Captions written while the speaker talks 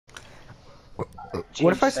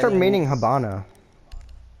What if I start maining Habana?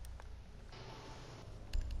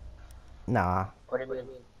 Nah. What do you mean?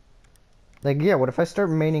 Like, yeah, what if I start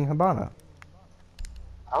maining Habana?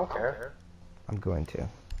 I don't care. I'm going to.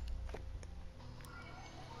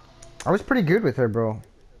 I was pretty good with her, bro.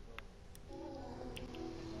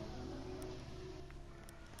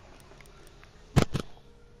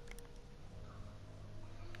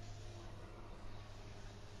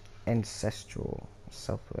 Ancestral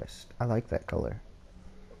Southwest. I like that color.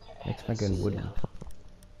 Makes my gun wooden.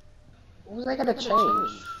 What was I gonna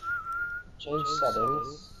change? Change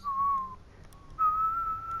settings.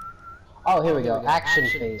 Oh, here we go. Action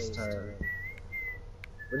phase time.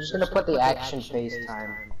 We're just gonna put the action phase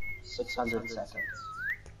time 600 seconds.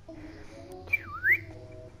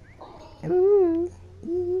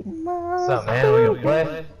 What's up, man? We gonna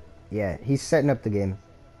play? Yeah, he's setting up the game.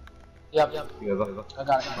 Yep. You guys like, I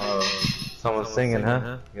got it. someone's singing,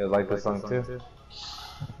 huh? You guys like this song too?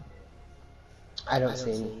 I don't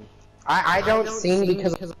sing. I don't sing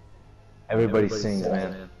because Everybody sings,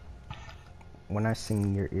 man. When I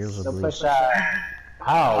sing, your ears will so bleed. push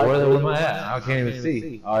How? Where am I at? I can't even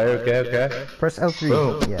see. Oh, okay. Press L3.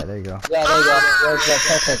 Boom. Yeah, there you go. Yeah, there you go. There's the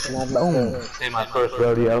perfect. Now Boom. Say my first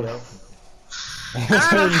rodeo.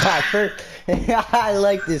 My first- I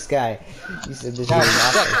like this guy. He said this is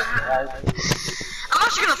awesome. I'm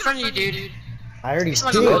actually gonna friend you, dude. I already He's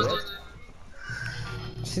like did.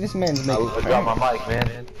 See, this man's I making dropped my mic,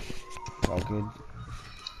 man. all good.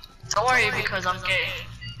 Don't worry because I'm gay.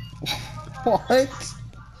 What?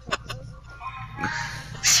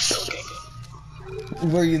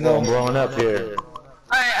 Were you I'm though? blowing up here.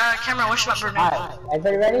 Alright, Cameron, what's your number? Alright,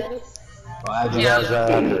 everybody ready? I'll have you guys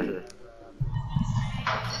after.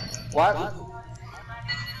 What?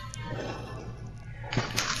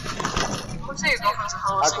 What's your girlfriend's a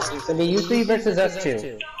host? Okay, it's gonna be you three versus us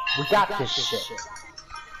two. We got this shit.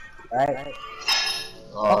 Alright?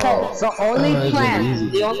 Okay, so only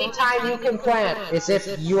plant. The only time you can plant is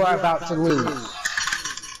if you are about to lose.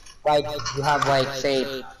 Like, you have like,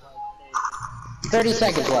 say, 30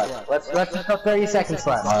 seconds left. Let's just go 30 seconds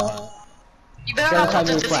left. You better not put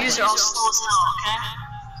the diffuser all slow as hell,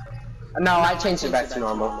 No, I changed it back to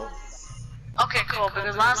normal. okay? Okay, cool,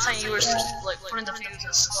 because last time you were like putting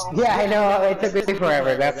diffusers slow. Yeah, I know, it took me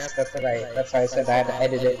forever. That's why I said I had to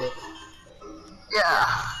edit it.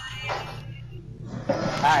 Yeah.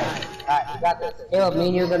 Alright, we got this. Caleb, me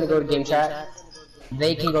and you are gonna go to game chat.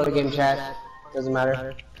 They can go to game chat. Doesn't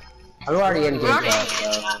matter. I'm already in game chat,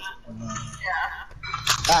 so.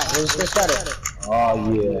 Alright, we're just gonna start it.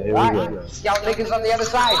 Oh yeah, here we go. Alright, Scout niggas on the other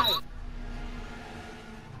side.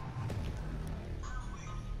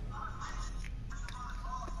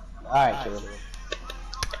 Alright, Caleb.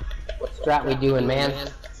 What strat we doing, man?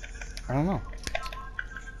 I don't know.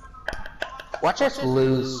 Watch us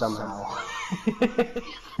lose somehow.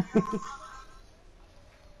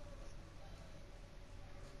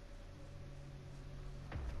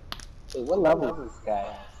 Wait, what level is this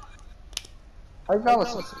guy? I thought it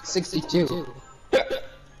was 62.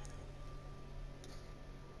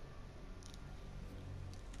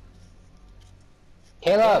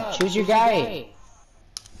 Caleb, choose your guy.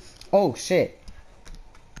 Oh shit.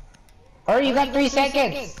 Hurry, you got 3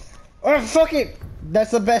 seconds. Oh fuck it.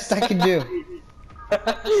 That's the best I can do. I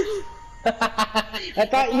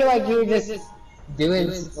thought you were just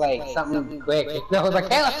doing like something quick. No, I was like,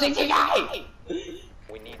 Caleb, choose your guy.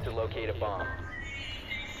 We need to locate a bomb.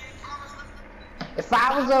 If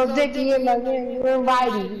I was so dicky, you're like, you were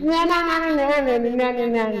invited. Na na na na na na na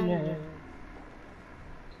na na.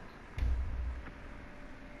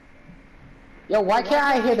 Yo, why can't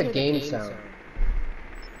I hear the game sound?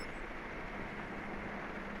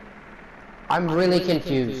 I'm really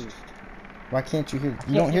confused. Why can't you hear?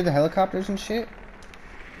 You don't hear the helicopters and shit?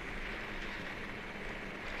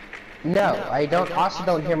 No, I don't. Also,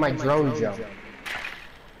 don't hear my drone jump.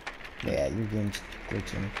 Yeah, your game's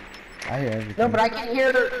glitching. I hear everything. No, but I can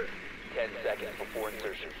hear the. 10 seconds before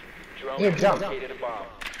insertion. Drone Here, has jump. located a bomb.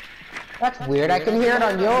 That's weird. I can hear it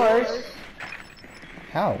on yours.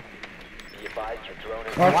 How? Be advised your drone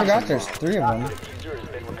is Oh, I forgot there's 3 of them. diffuser has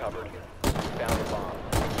been recovered. You found a bomb.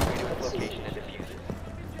 Retrieve its location and defuse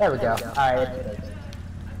it. There we go. Alright.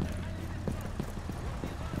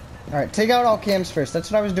 Alright, take out all cams first. That's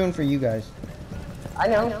what I was doing for you guys. I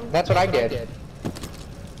know. That's what I did.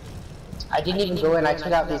 I didn't even go in. I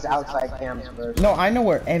took out these outside cams first. No, I know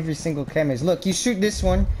where every single cam is. Look, you shoot this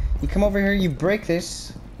one. You come over here, you break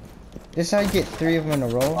this. This is how you get 3 of them in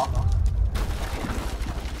a row.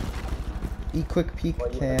 E-quick peek Well,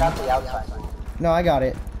 you cam. got the outside one. No, I got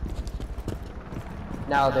it.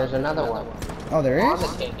 No, there's another one. Oh, there On the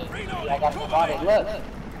is? cake. Yeah, I got spotted. Look.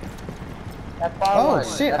 That far Oh one.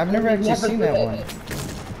 shit, That's I've never what we actually seen that did. one.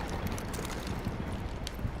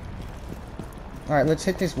 Alright, let's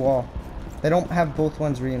hit this wall. They don't have both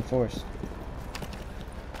ones reinforced.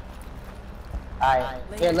 Alright,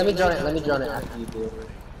 here, let me drone it after you do.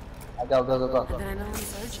 Go.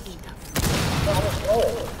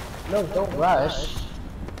 No, don't rush.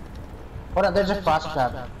 Hold on, there's a frost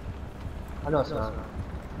trap. Oh no, it's not.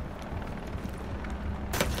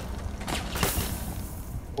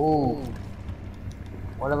 Ooh.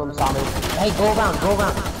 One of them saw me. Hey, go around.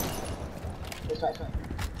 This way.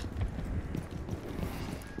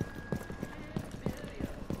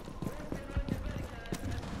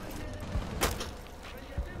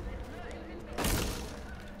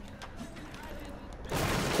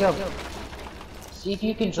 Yo, see if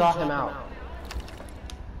you can draw him out.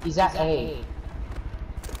 He's at A.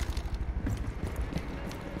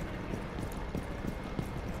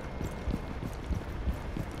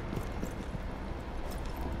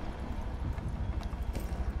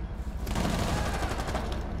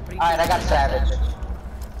 Alright, I got Savage.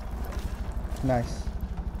 Nice.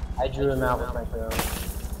 I drew him out with my throw.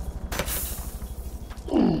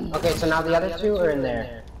 Okay, so now the other two are in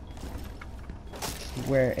there.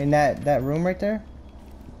 Where? In that room right there?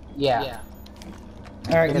 Yeah.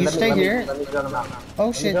 Alright, Okay, you let me- stay let me- here. Let me draw them out. Oh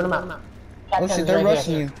Let me shit. draw them out. Oh shit, they're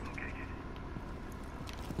rushing you.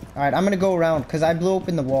 Alright, I'm gonna go around, because I blew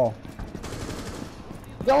open the wall.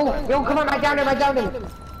 Yo, come on, I downed him.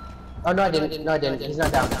 Oh, no, I didn't. He's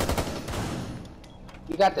not down.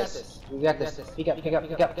 You got this. Pick up. You're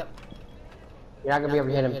not gonna be able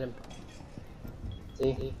to hit him.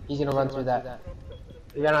 See? He's gonna run through that.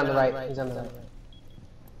 He ran on the right. He's on the right.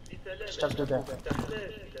 Just jump through there.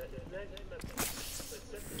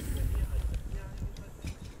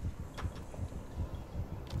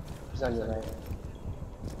 He's on your right.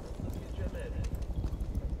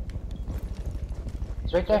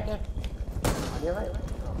 He's right there. On your right.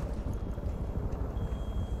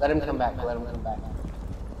 Let him come back.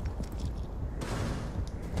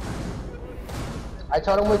 I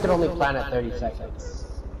told him we could only plan at 30 seconds.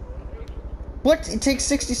 What? It takes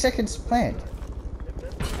 60 seconds to plant.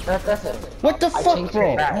 That's it. What the I fuck, changed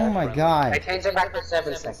bro? it back. Oh my I god. changed it back to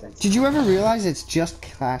 7 seconds. Did you ever realize it's just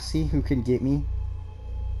Classy who can get me?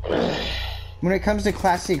 When it comes to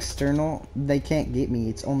Classy external, they can't get me.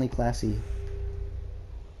 It's only Classy.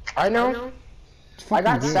 I know. It's I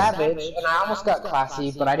got fucking weird. Savage, and I almost got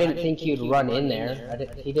Classy, but I didn't think he'd run in there.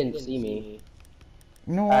 He didn't see me.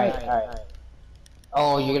 You know what? Alright.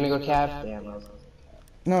 Oh, you're gonna go Cav? Damn.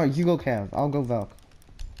 No, you go Cav. I'll go Valk.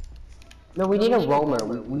 No, we need a roamer.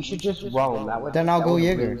 We should just roam. That would. Then I'll that go would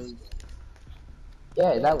Jaeger. really-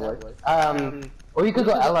 Yeah, that would work. Or you could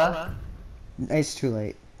go Ella. It's too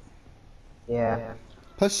late. Yeah.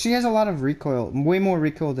 Plus, she has a lot of recoil. Way more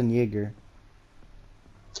recoil than Jaeger.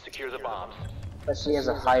 Secure the bombs. But she has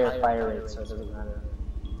a higher fire rate, so it doesn't matter.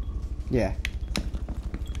 Yeah.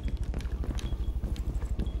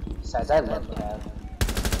 Besides, I love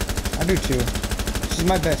Cav. I do too. She's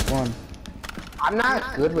my best one. I'm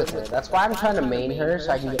not good with her. That's why I'm trying to main her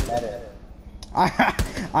so I can get better.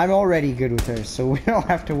 I'm already good with her, so we don't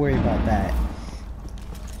have to worry about that.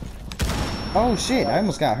 Oh shit, I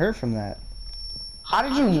almost got hurt from that. How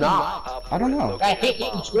did you not? I don't know. I hit you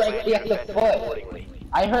directly at the foot.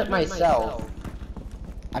 I hurt myself.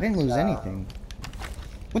 I didn't lose anything.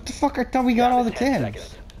 What the fuck? I thought we got all the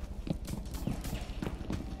kills.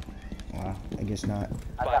 Wow, I guess not.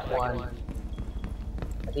 I got one.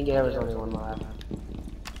 I think there was only one left.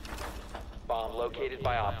 Bomb located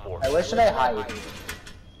by Op 4. Where should I hide?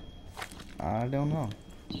 I don't know.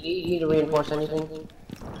 Do you need to reinforce anything?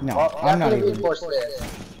 No, Well, I'm not definitely even. reinforce this.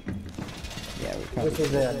 Yeah, we probably. This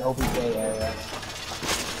is an OBJ area.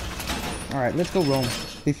 Alright, let's go roam.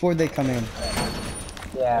 Before they come in.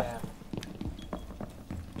 Yeah.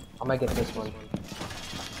 I might get this one.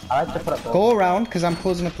 I like to put up both. Go around, because I'm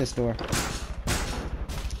closing up this door.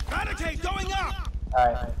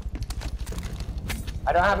 Alright.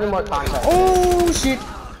 I don't have any more contact. Oh shit!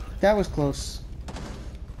 That was close.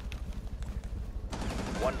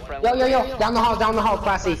 One friendly. Yo! Down the hall,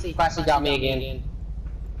 Classy. Classy got me again.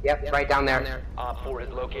 Yep, right down there. Op 4 has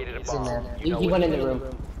located a It's in bomb. there. You He know went what in to the do. room.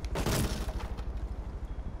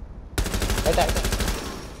 Right there.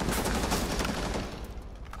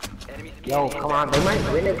 Enemy Yo, scanning come on, they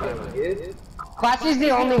might win it, dude. Classy's the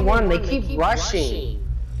only one, they keep rushing.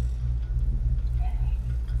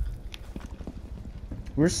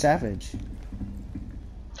 Where's Savage?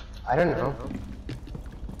 I don't know.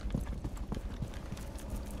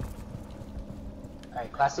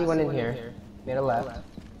 Alright, Classy went in here. Made a left.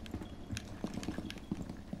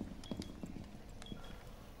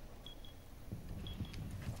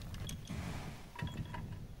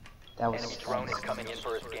 That Enemy was. drone is coming in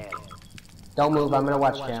for a scan. Don't move. I'm gonna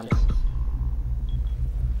watch cams.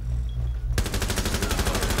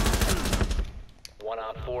 One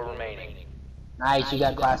on 4 remaining. Nice, you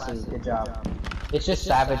got classy. Good job. It's just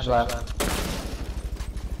Savage left.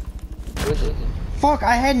 Fuck,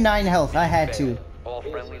 I had 9 health. I had to. All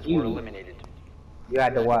friendlies You. were eliminated. You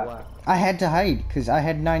had to what? I had to hide because I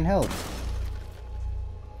had 9 health.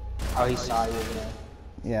 Oh, he saw you.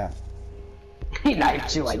 Yeah. He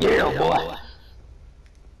knifed you like, yeah, boy.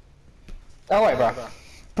 Don't worry, bro.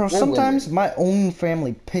 Bro, sometimes my own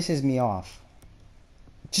family pisses me off.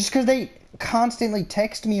 Just because they constantly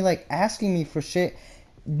text me, like, asking me for shit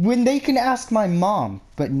when they can ask my mom.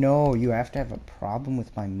 But no, you have to have a problem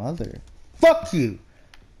with my mother. Fuck you!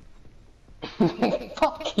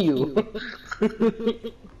 Fuck you.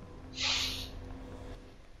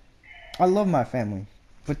 I love my family,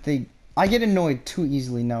 but I get annoyed too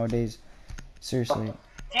easily nowadays. Seriously.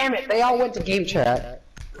 Damn it, they all went to game chat.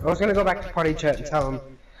 I was gonna go back to party chat and tell them,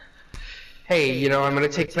 hey, you know, I'm gonna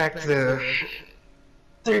take back the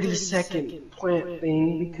 30-second plant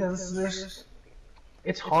thing because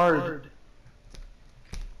it's hard.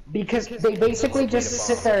 Because they basically just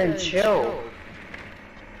sit there and chill.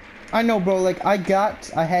 I know, bro, like, I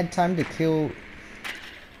had time to kill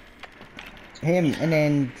him, and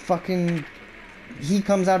then fucking he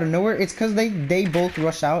comes out of nowhere. It's because they both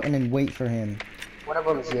rush out and then wait for him. One of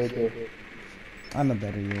them is Jaeger. I'm a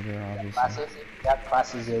better Jaeger, obviously. Classy? Yeah,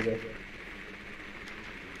 classy Jaeger.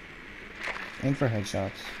 Aim for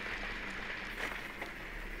headshots.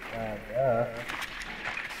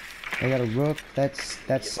 They got a rook. That's Be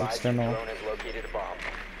advised your external. drone has located a bomb.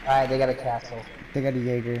 Alright, they got a castle. They got a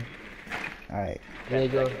Jaeger. Alright.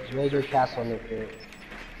 Jaeger castle nuclear.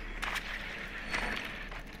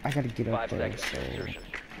 I gotta get up 5 there, seconds to so... insertion.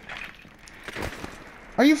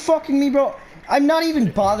 Are you fucking me, bro? I'm not even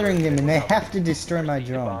bothering them, and they have to destroy my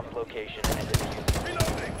drone. Bomb location and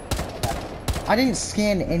defuse. I didn't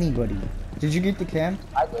scan anybody. Did you get the cam?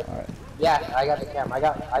 I did. Alright. Yeah, I got the cam. I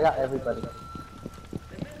got everybody.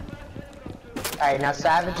 Alright, now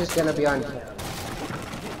Savage is gonna be on cam.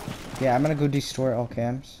 Yeah, I'm gonna go destroy all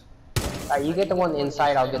cams. Alright, you get the one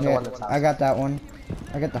inside, I'll get the Yeah, one that's outside. I got that one.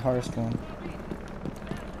 I got the hardest one.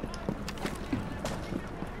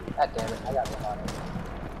 God damn it, I got the bottom.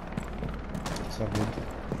 So good.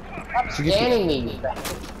 Stop Did you get scanning me!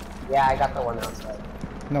 Yeah, I got the one outside.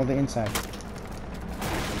 No, the inside.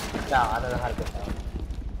 No, I don't know how to get that.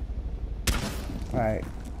 Alright.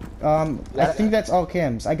 I Got it? think that's all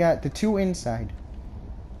cams. I got the 2 inside.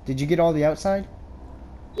 Did you get all the outside?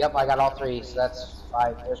 Yep, I got all 3, so that's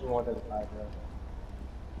 5. There's more than 5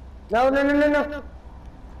 though. No!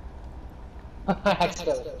 I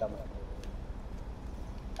accidentally did that.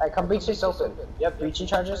 Alright, come breach this open. You have breaching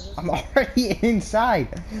charges? I'm already inside.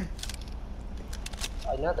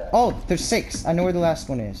 I know that. Oh, there's 6. I know where the last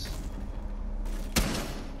one is.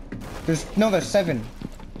 There's 7.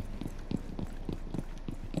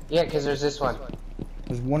 Yeah, because there's this one.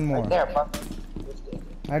 There's one more. Right there, fuck.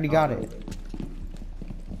 I already got it.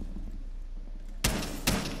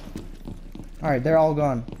 Alright, they're all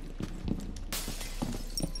gone.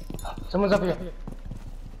 Someone's up here.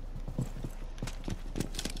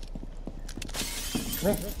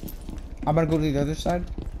 Come here. I'm gonna go to the other side.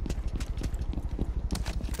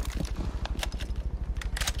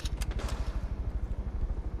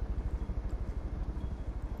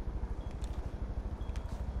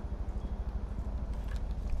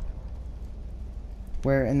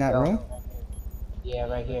 Where, in that room? Yeah,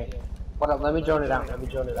 right here. Hold up, let me drone it out.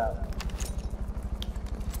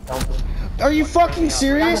 Don't. Are you fucking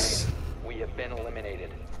serious? We have been eliminated.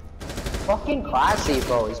 Fucking classy,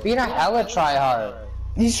 bro. He's being a hella tryhard.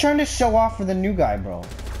 He's trying to show off for the new guy, bro.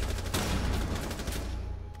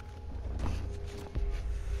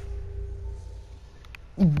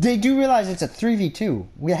 They do realize it's a 3v2.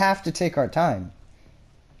 We have to take our time.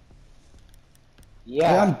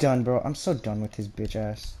 Yeah. I'm done, bro. I'm so done with his bitch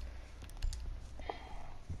ass.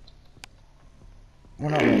 We're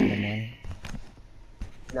not letting him win.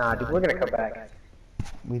 Nah, dude, we're gonna come back.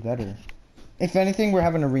 We better. If anything, we're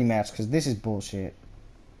having a rematch, because this is bullshit.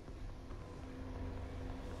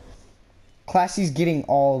 Classy's getting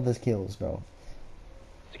all the kills, bro.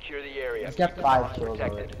 Secure the area. He's got Keep the 5 bomb kills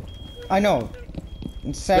protected. I know.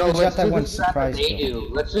 And Savage got that one surprise they kill. do.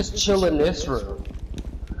 Let's just chill in this room.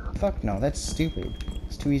 Fuck no, that's stupid.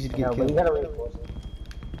 It's too easy to Yeah, get but you killed. gotta reinforce it.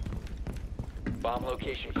 Bomb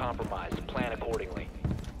location compromised. Plan accordingly.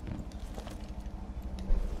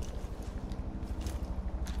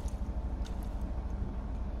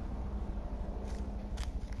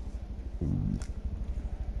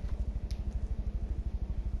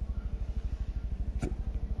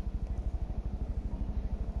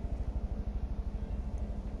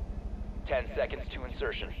 10 seconds to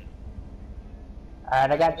insertion.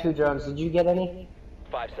 Alright, I got 2 drones. Did you get any?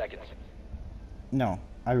 5 seconds. No,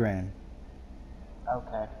 I ran.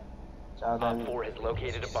 Okay. So Op then... 4 has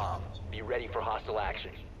located a bomb. Be ready for hostile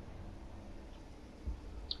action.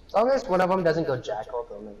 As long as one of them doesn't go jackal,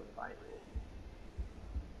 they'll never find me.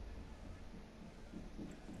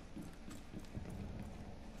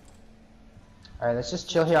 Alright, let's just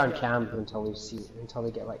chill here on cam until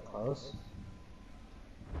they get like close.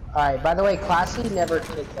 Alright, by the way, Classy never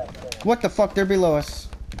takes that kill. What the fuck? They're below us.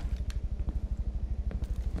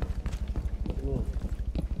 What do you mean?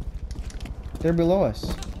 They're below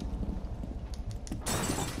us.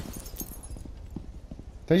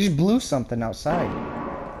 They just blew something outside.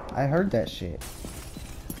 I heard that shit.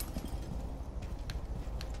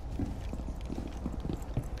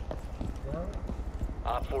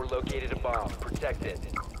 Op 4 located a bomb. Protect it.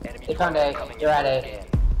 Enemy They found A. coming in You're at for A. scan.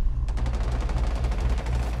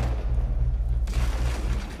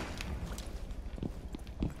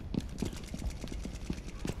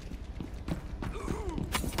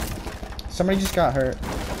 Somebody just got hurt.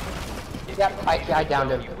 Yep, I downed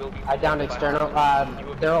him. I downed external.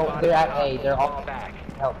 They're at A. They're all Back.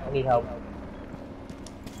 help. I need help.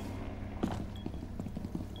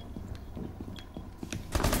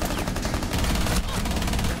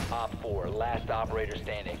 Op 4, last operator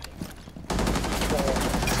standing.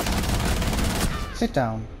 Sit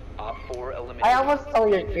down. Op 4 eliminated. I almost stole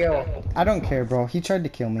your kill. I don't care, bro. He tried to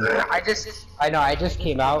kill me. I know. I just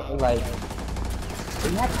came out and like. We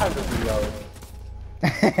had time to reload.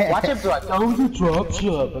 Watch him be like, "Oh, the drop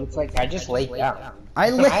shot," but it's like I just laid down. I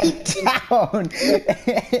laid down.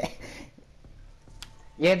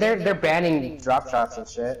 Yeah, they're banning drop shots and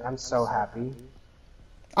shit. I'm so happy.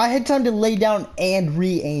 I had time to lay down and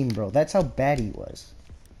re-aim, bro. That's how bad he was.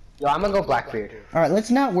 Yo, I'm gonna go Blackbeard. Alright, let's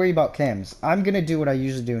not worry about chems. I'm gonna do what I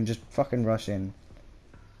usually do and just fucking rush in.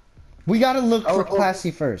 We gotta look for Classy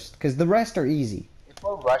first, because the rest are easy. If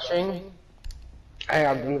we're rushing,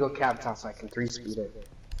 I'm gonna go Capital so I can 3-speed it.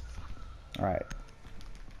 Alright.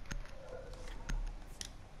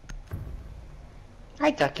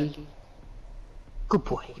 Hi, Ducky. Good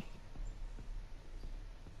boy.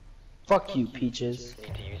 Fuck you, Peaches.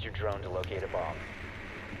 Need to use your drone to locate a bomb.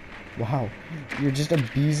 Wow. You're just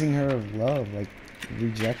abusing her of love. Like,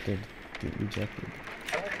 rejected. Get rejected.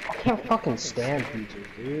 I can't fucking stand Peaches,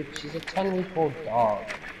 dude. She's a 10-week-old dog.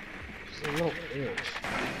 She's a little bitch.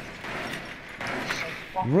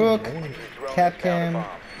 Rook. Drone has found a Capcom. bomb.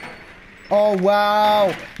 Oh,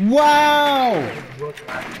 wow. Wow!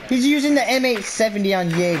 He's using the M870 on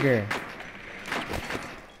Jaeger.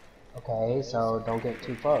 Okay, so don't get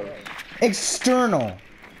too close. External.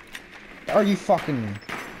 Are you fucking me?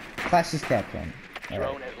 Classy's Capcom.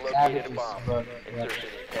 Drone has located a Savages, bomb. but- Insertion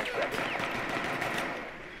in 10 seconds.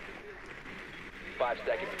 5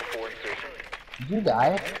 seconds before insertion. Did you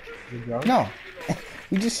die? You drone? No.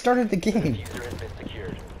 We just started the game. User has been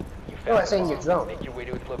secured. You Oh, I found saying the your bomb. drone. Make your way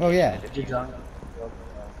to its Oh, location. yeah. and defuse Your it. drone.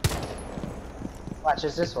 Watch,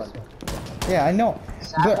 it's this one. Yeah, I know.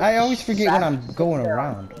 But I always forget when I'm going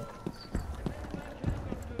around.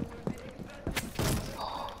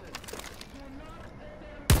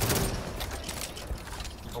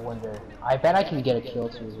 I wonder. I bet I can get a kill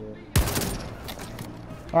too here.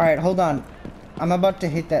 Alright, hold on. I'm about to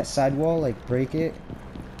hit that sidewall, like break it.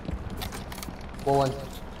 What one?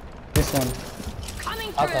 This one.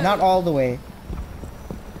 Okay. Not all the way.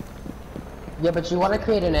 Yeah, but you want to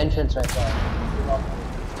create an entrance right there.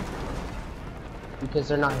 Because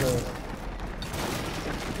they're not here.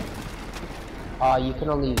 You can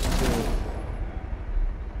only use 2.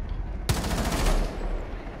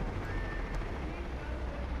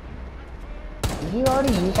 Did you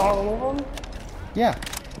already use all of them? Yeah.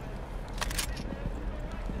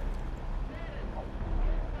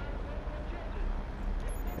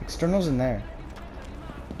 External's in there.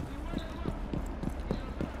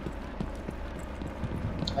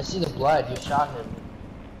 I see the blood. You shot him.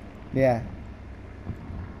 Yeah.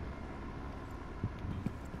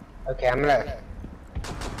 Okay, I'm gonna.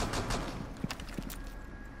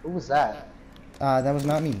 Who was that? That was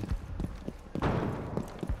not me.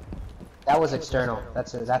 That was external.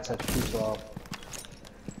 That's a P12.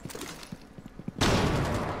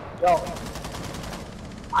 Yo.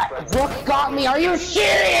 Rook got me. Are you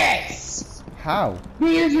serious? How?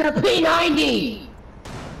 He using a P90.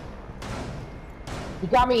 He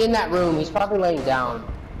got me in that room. He's probably laying down.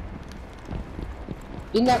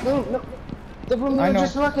 In that room? No. The room we I were know.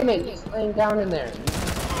 just looking at. He's laying down in there.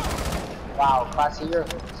 Wow, Classy, you're a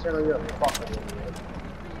fucking idiot.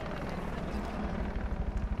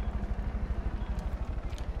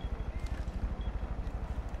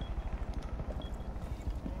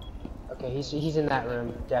 Okay, he's in that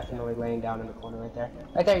room, definitely laying down in the corner right there.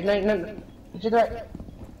 Right there, no. To the right.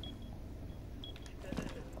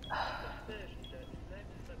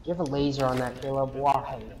 You have a laser on that, Caleb.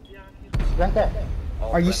 Why? Right there.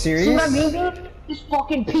 Are you serious? See what I mean, dude? This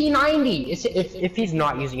fucking P90. If he's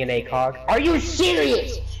not using an ACOG. Are you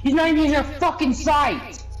serious? He's not even using a fucking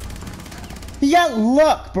sight. He got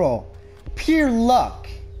luck, bro. Pure luck.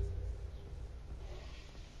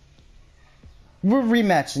 We're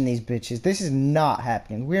rematching these bitches. This is not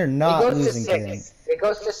happening. We're not losing to them. It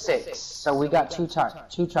goes to 6. So we got two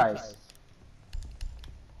tries.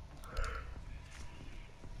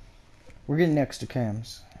 We're getting extra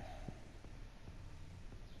cams.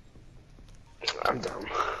 I'm dumb.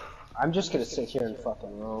 I'm just gonna sit here and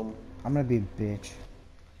fucking roam. I'm gonna be a bitch.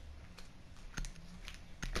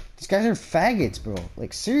 These guys are faggots, bro.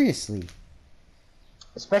 Like, seriously.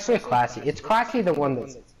 Especially Classy. It's Classy the one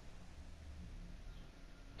that's...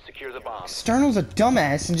 Secure the bomb. External's a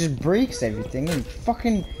dumbass and just breaks everything, and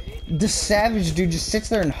fucking the Savage dude just sits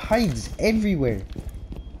there and hides everywhere.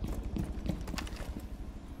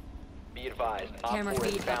 Be advised, Op Camera 4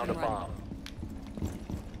 has feed found a up and running. bomb.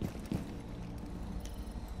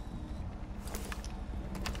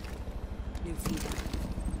 New feed.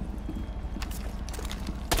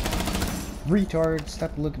 Retard,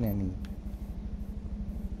 stop looking at me.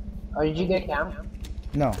 Oh, did you get cam?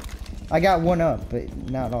 No. I got one up, but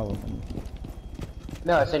not all of them.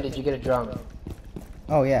 No, I said, did you get a drum?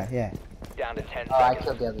 Oh, yeah. Down to 10 Oh, I seconds.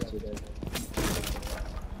 killed the other two, dude.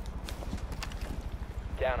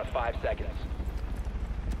 Down to 5 seconds.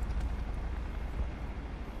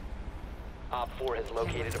 Op 4 has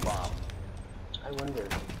located a bomb. I wonder.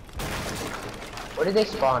 Where did they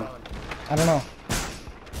spawn? I don't know.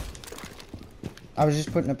 I was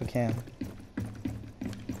just putting up a cam.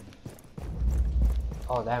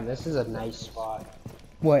 Oh, damn, this is a nice spot.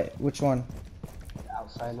 What? Which one? The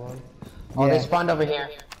outside one. Oh, they Yeah. spawned over here.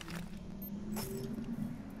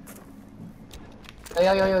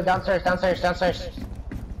 Yo, downstairs.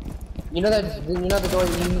 You know the door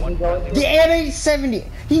you go into? The M870!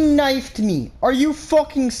 He knifed me! Are you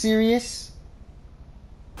fucking serious?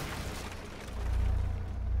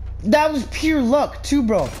 That was pure luck too,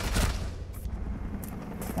 bro.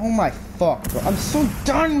 Oh my fuck, bro. I'm so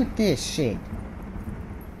done with this shit.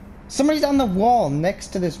 Somebody's on the wall next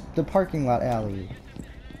to the parking lot alley.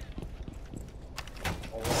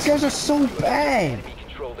 These guys are so bad. Enemy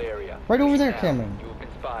controlled area. Right over there, Now, Cameron. You have been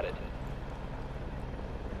spotted.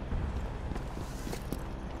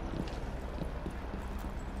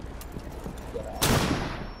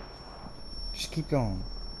 Just keep going.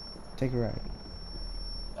 Take a ride.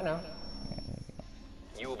 I know.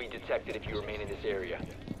 You will be detected if you remain in this area.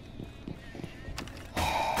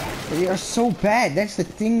 They are so bad. That's the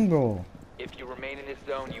thing, bro. If you remain in this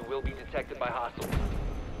zone, you will be detected by hostiles.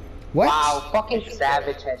 What? Wow, fucking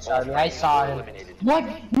Savage headshot me. I saw him. What?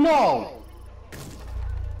 No!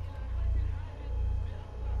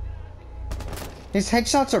 His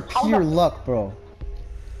headshots are pure luck, bro.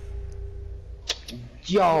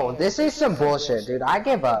 Yo, this is some bullshit, dude. I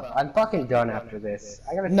give up. I'm fucking done after this.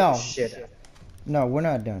 I gotta take No. a shit. No, we're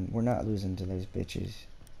not done. We're not losing to those bitches.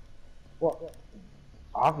 Well,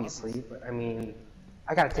 obviously, but I mean,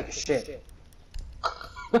 I gotta take a shit.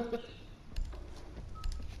 Yo,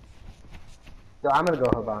 I'm gonna go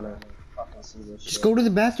Havana. Fucking see this Just shit. go to the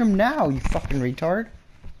bathroom now, you fucking retard.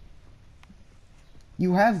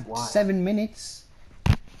 You have Why? 7 minutes.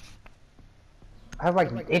 I have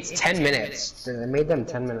like, it's 10 minutes. They made them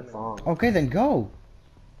 10 minutes long. Okay, then go.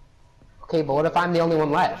 Okay, but what if I'm the only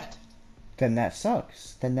one left? Then that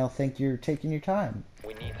sucks. Then they'll think you're taking your time.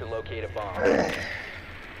 We need to locate a bomb.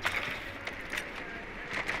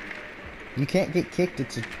 You can't get kicked,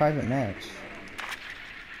 it's a private match.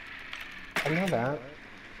 I know that.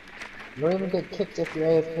 You don't even get kicked if you're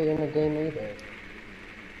AFK in the game either.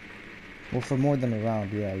 Well, for more than a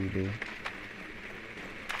round, yeah, you do.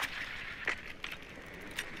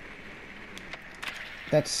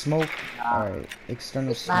 That's smoke. Alright,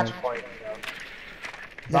 external It's match smoke. point, bro.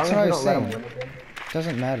 That's what I was saying. Win again.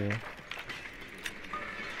 Doesn't matter.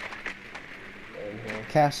 Mhm.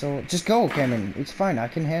 Castle. Just go, Cameron. It's fine, I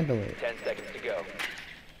can handle it. 10 seconds to go.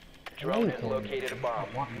 Drone has located a bomb.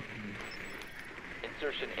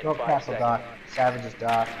 Insertion in No 5 Castle seconds. Doc. Savage is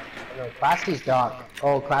Doc. No, Classy's Doc.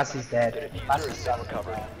 Oh, Classy's The dead. diffuser Classy's has been Doc.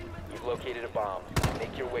 recovered. You've located a bomb.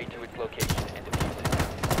 Make your way to its location and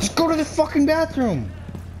defuse it. Just go to the fucking bathroom!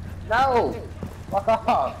 No! Fuck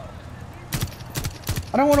off!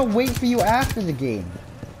 I don't want to wait for you after the game.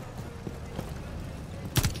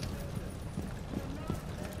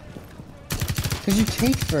 Cause you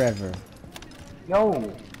take forever.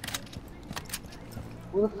 Yo!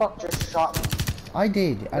 Who the fuck just shot me? I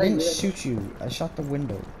did. I didn't did. shoot you. I shot the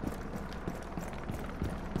window.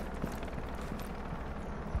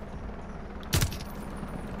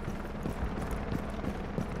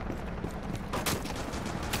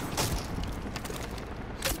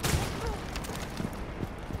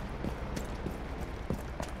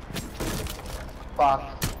 Fuck.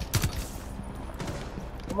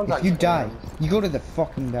 Someone's If on you die, cams. you go to the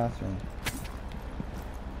fucking bathroom.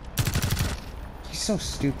 He's so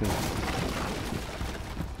stupid.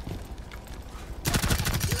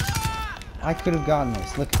 I could have gotten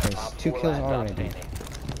this. Look at this. Op 2 4 kills last already. outstanding.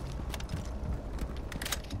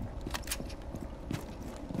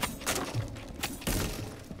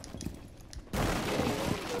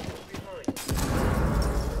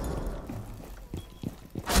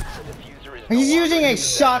 The diffuser is no He's longer using a in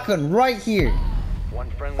possession. shotgun right here. One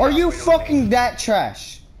friendly Are you operator fucking remaining. that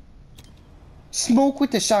trash? Smoke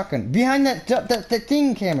with the shotgun. Behind that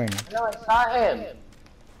thing, Cameron. No, I saw him.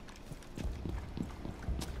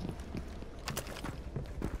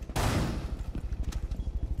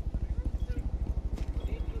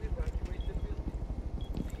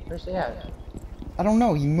 Where's he at? I don't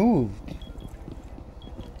know. He moved.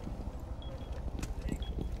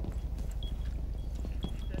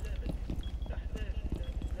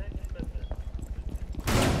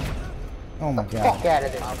 Oh my Fuck god. out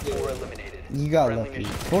of Op this. 4 eliminated. You got Friendly lucky.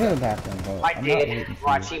 mission Go to the bathroom, bro. I I'm not waiting did. for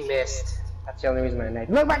Watch, you. he missed. That's the only reason I made.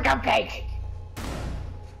 Look, my cupcake!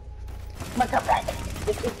 My cupcake!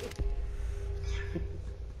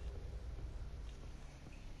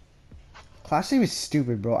 Classy was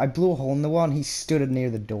stupid, bro. I blew a hole in the wall and he stood near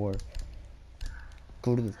the door.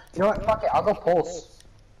 Go to the You know what? Fuck it. I'll go pulse.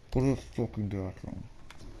 the fucking bathroom.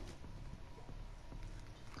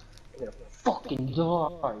 I'm gonna fucking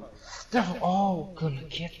die. They're all gonna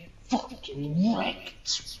get fucking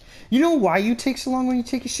wrecked. You know why you take so long when you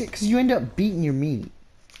take a shit? Because you end up beating your meat.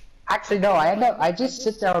 Actually, no. I just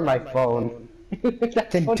sit there on my phone.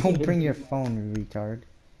 That's Then what don't it bring is. your phone, you retard.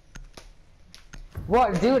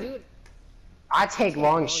 What, dude? I take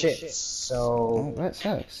long shits, Oh, so. that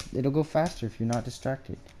sucks. It'll go faster if you're not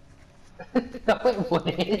distracted. No, it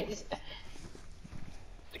wouldn't.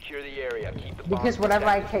 Secure the area. Keep the Because bombs whenever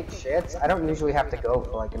I protected. take shits, I don't usually have to go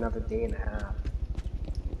for like another day and a half.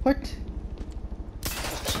 What?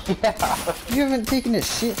 Yeah. You haven't taken a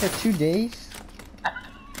shit for 2 days?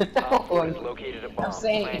 Op 4 has No, located a bomb.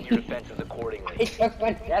 saying- Plan your defenses accordingly. I took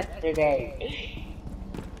one yesterday.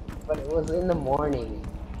 But it was in the morning.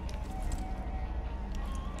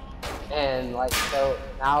 And like, so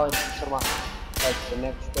now it's tomorrow. Like the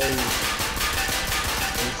next day.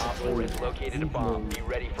 Op 4 has located a bomb. Be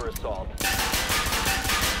ready for assault.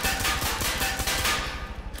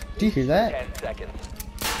 Do you hear that? 10 seconds.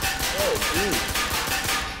 Oh,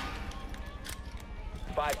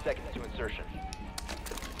 5 seconds to insertion.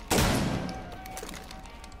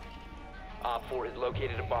 Op 4 has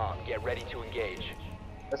located a bomb. Get ready to engage.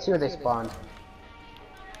 let's see where they spawned.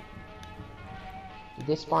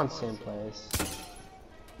 They spawn same place.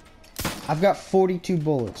 I've got 42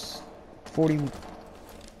 bullets. 40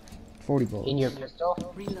 bullets. In your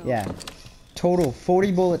pistol? Yeah. Total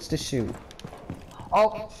 40 bullets to shoot.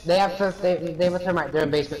 Oh, they have they have a thermite. They're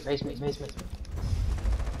in basement.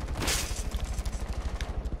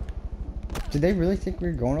 Did they really think we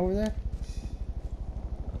were going over there?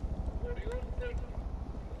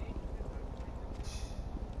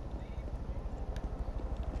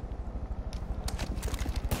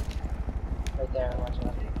 Right there, watch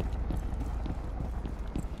out.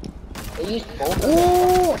 They used both of them.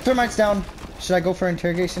 Oh, thermite's down. Should I go for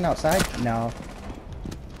interrogation outside? No.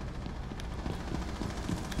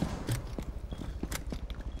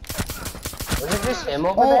 Was it just him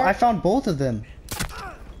over Oh, there? I found both of them.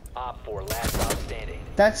 Op 4 last outstanding.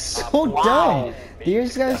 That's so Wow. dumb.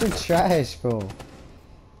 These guys are trash, bro.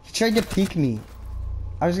 He tried to peek me.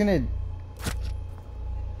 I was gonna.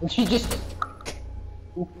 And she just.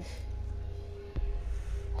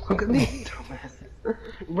 Look at me.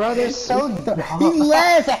 Bro, they're so dumb. He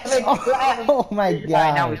left. Savage left. Oh my Alright,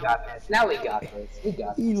 now we god. got this. Now we got this. We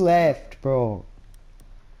got this. He left, bro.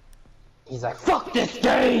 He's like, fuck this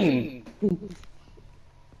game!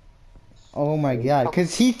 Oh my god.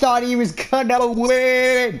 Cause he thought he was gonna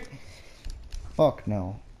win. Fuck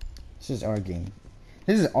no. This is our game.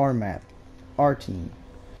 This is our map. Our team.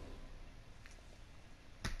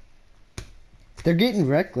 They're getting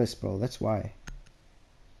reckless, bro. That's why.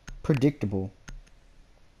 Predictable.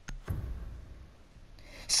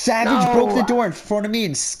 Savage No. broke the door in front of me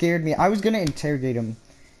and scared me. I was gonna interrogate him,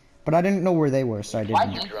 but I didn't know where they were, so I Why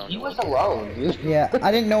didn't. did he was alone, dude? Yeah,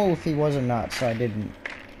 I didn't know if he was or not, so I didn't.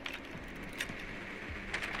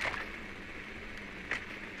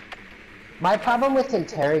 My problem with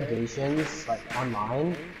interrogations, like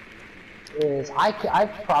online, is I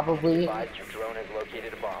probably Advise your drone has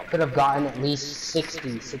located a bomb. could have gotten at least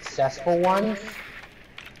 60 successful ones.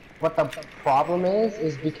 What the problem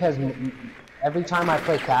is because every time I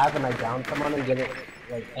play Cav and I down someone and get it,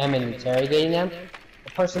 like, am interrogating them,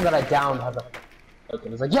 the person that I downed has a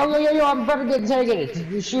fucking is like, yo, I'm about to get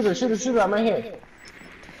interrogated. Shooter, I'm right here.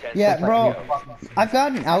 Yeah, It's like, bro. you fucking- I've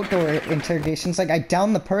gotten outdoor interrogations. Like I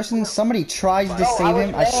down the person, somebody tries to Bro, I save was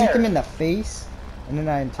him, I shoot there. them in the face, and then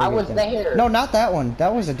I interrogate was them. there. No, not that one.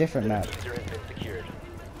 That was a different map. Diffuser has been secured.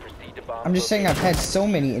 Proceed to bomb I'm just saying I've location. had so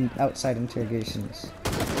many outside interrogations.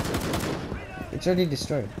 It's already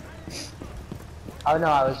destroyed. Oh no,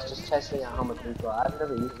 I was just testing out how much recoil. I've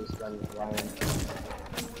never used this gun with Ryan.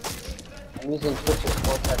 I'm using Twitch's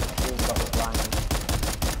 417 but with Ryan.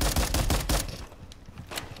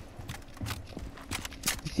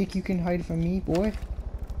 You think you can hide from me, boy?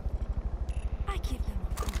 I give them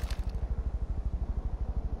a call.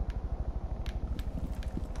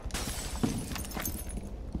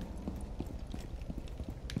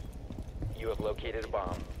 You have located a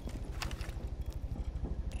bomb.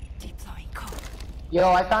 Deploying code. Yo,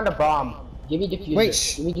 I found a bomb. Give me diffuser. Wait,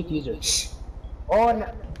 shh. Give me diffuser. Shh. Oh no.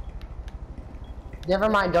 Never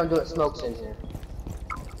mind, don't do it. Smoke's in here.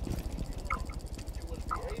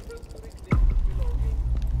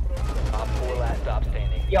 Op 4 last stop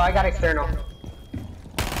standing. Yo, I got external.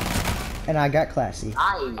 And I got classy.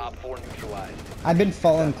 Nice. Op 4 neutralized. I've been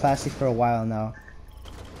following classy for a while now.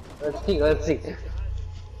 Let's see.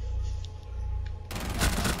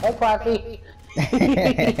 Hey, Classy.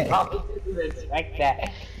 Oh, didn't expect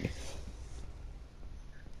that.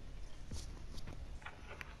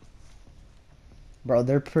 Bro,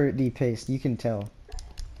 they're pretty pissed. You can tell.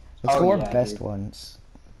 Let's Oh, go our yeah, best dude. ones.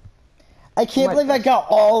 I can't My believe I best. got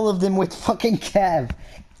all of them with fucking Cav.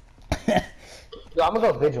 Yo, I'm gonna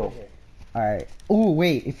go Vigil. Alright. Oh,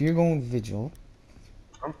 wait. If you're going Vigil,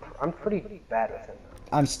 I'm pretty bad with him.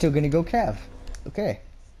 I'm still gonna go Cav. Okay.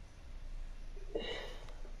 I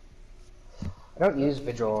don't use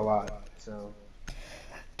Vigil a lot, so.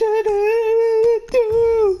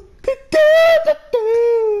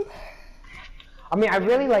 I mean, I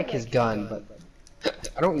really like his gun, but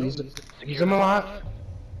I don't use him a lot,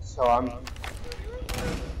 so I'm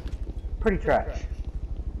pretty trash.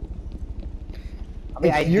 I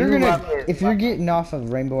mean, If you're do gonna, love his if you're weapon. getting off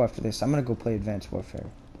of Rainbow after this, I'm gonna go play Advanced Warfare.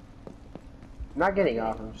 I'm not getting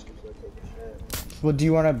off, I'm just gonna go take a shit. Well, do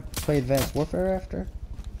you want to play Advanced Warfare after?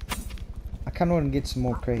 I kind of want to get some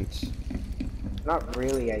more crates. Not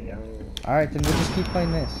really, I don't. Alright, then we'll just keep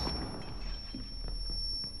playing this.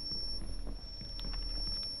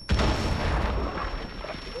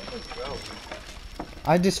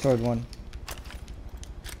 I destroyed one.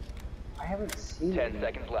 I haven't seen 10 it.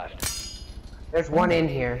 seconds left. There's one in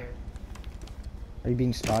here. Are you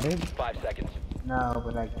being spotted? 5 seconds. No,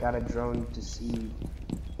 but I got a drone to see.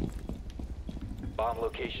 Bomb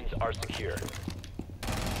locations are secure.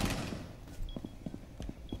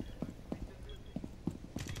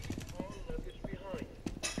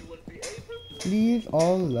 Leave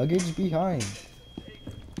all luggage behind.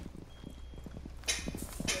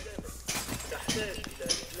 تحتاج إلى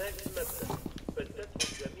إطلاق المبدأ فلتدخل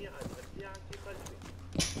جميع الأمتعة خلفك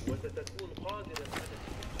وستكون قادرا على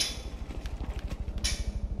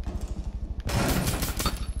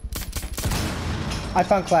I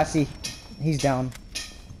found Classy. He's down.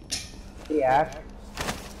 Yeah.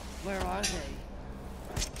 Where are they?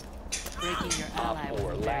 Breaking your ally Op 4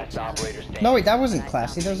 with a very last operator standing. No, wait, that wasn't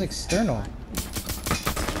Classy. That was external.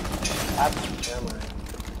 That's camera.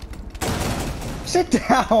 Sit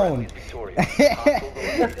down.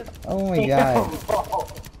 Victorious. Oh my god.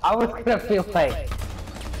 I was gonna feel like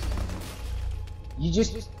you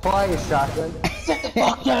just pull out your shotgun. Sit the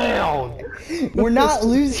fuck down! We're not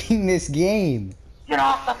losing this game. Get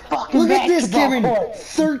off the fucking Look at this, basketball Cameron. court.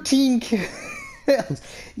 13 kills.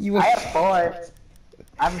 You I have 4.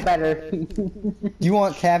 I'm better. You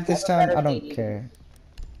want Cav this time? I don't care.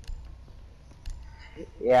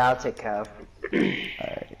 Yeah, I'll take Cav.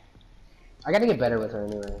 Alright. I gotta get better with her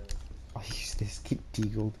anyway. I'll use this. Get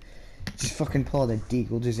deagled. Just fucking pull out a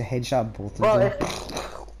deagle. Just a headshot both of Bro, them.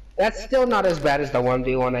 that's still not as bad as the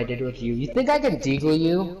 1v1 I did with you. You think I can deagle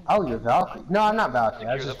you? Oh, you're Valkyrie. No, I'm not Valkyrie.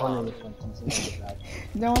 I was just wondering if I'm considered Valkyrie.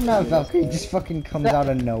 No, I'm not Valkyrie. It just fucking comes out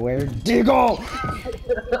of nowhere. Deagle!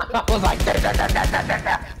 I was like,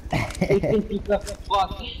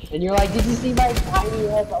 fuck. And you're like, did you see my tiny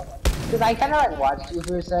ass? Because I kind of like watched you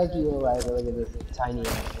for a sec. You were like, look at this tiny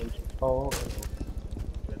ass. Oh.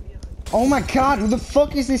 Oh my god, who the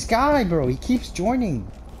fuck is this guy, bro? He keeps joining.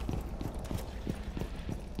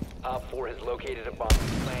 Op Op 4 has located a bomb.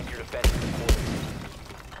 Plan your defense accordingly.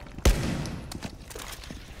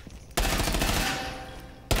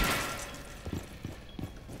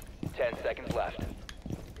 Seconds left.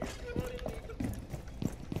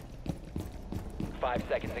 5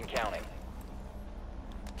 seconds and counting.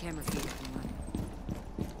 Camera feed up and running.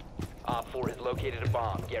 Op 4 has located a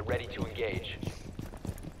bomb. Get ready to engage.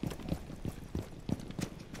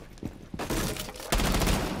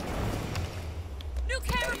 New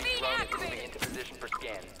camera Enemy feed drone is moving activated. into position for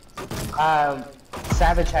scan.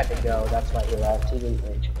 Savage had to go. That's why he left. He didn't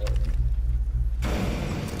reach it.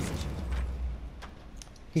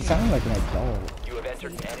 He sounded like an adult. You have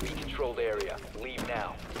entered an enemy-controlled area. Leave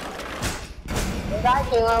now. Don't die,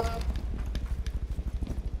 Caleb.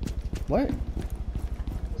 What? He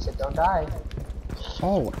said, don't die.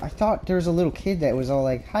 Oh, I thought there was a little kid that was all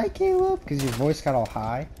like, "Hi, Caleb," because your voice got all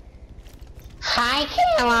high. Hi,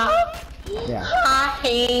 Caleb. Yeah.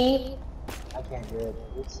 Hi. I can't do it.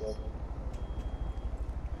 It's sick.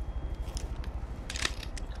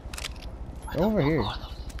 They're over here.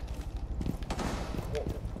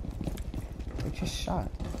 They just shot.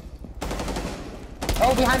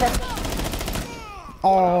 Oh, behind us.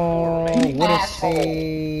 Oh, what a Asshole.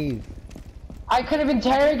 save! I could have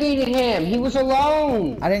interrogated him. He was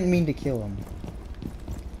alone. I didn't mean to kill him.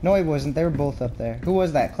 No, he wasn't. They were both up there. Who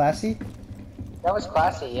was that? Classy? That was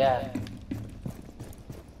classy, yeah.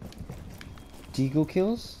 Deagle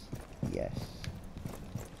kills? Yes.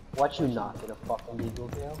 What, you not get a fucking legal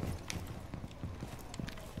kill?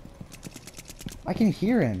 I can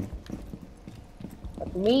hear him.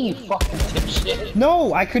 Me, you fucking dipshit.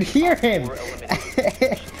 No, I could hear him. Or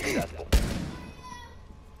eliminated. Successful.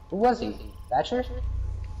 Who was he? Thatcher?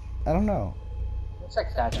 I don't know. Looks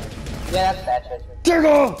like Thatcher. Yeah, that's Thatcher.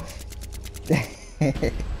 Deagle!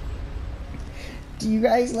 Do you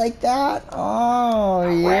guys like that? Oh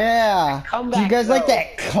yeah. Comeback, Do you guys like though.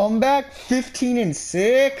 that comeback?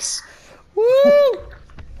 15-6. Woo!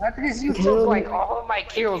 That's because you took like all of my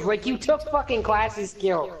kills. Like you took fucking Classy's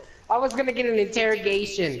kill. I was gonna get an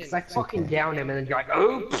interrogation because I fucking downed him and then you're like,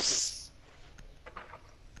 oops.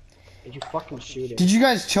 Did you fucking shoot him? Did you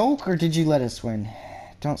guys choke or did you let us win?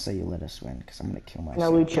 Don't say you let us win because I'm gonna kill myself.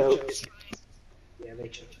 No, we choked. Yeah, they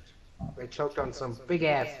choked. They choked on some big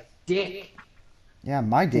ass dick. Yeah,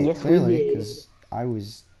 my dick Yes, we clearly did. because I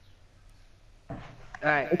was.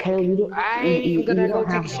 Alright. Okay, you don't. I'm gonna go don't take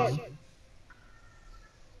a have shit. one.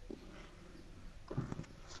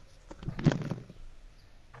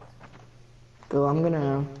 So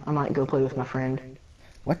I might go play with my friend.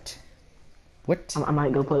 What? What? I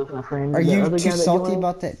might go play with my friend. Are The you other too guy that salty joined-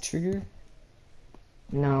 about that trigger?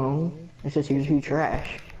 No, it's just you're too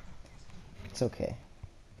trash. It's okay.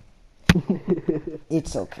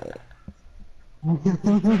 It's okay.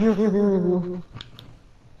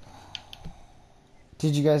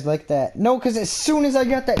 Did you guys like that? No, because as soon as I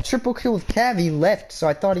got that triple kill with Cav, he left. So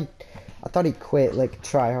I thought he quit, like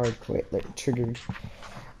try hard quit, like triggered.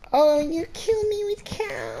 Oh, you're killing me with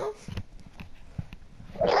Cav.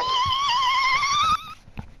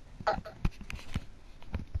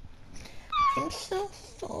 I'm so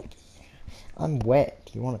salty. I'm wet.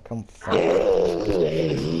 Do you want to come fuck?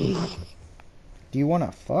 Do you want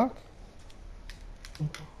to fuck?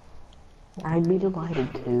 I'd be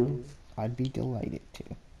delighted to. I'd be delighted to.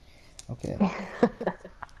 Okay.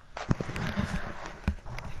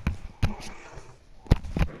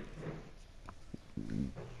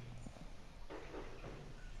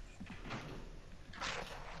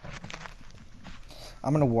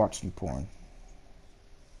 I'm gonna watch some porn.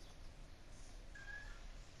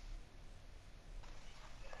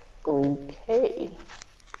 Okay.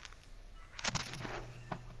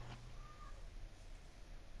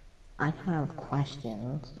 I have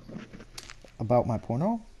questions. About my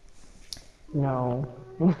porno? No.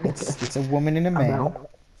 It's a woman and a man. About...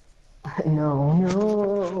 No,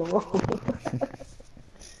 no.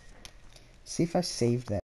 See if I saved that.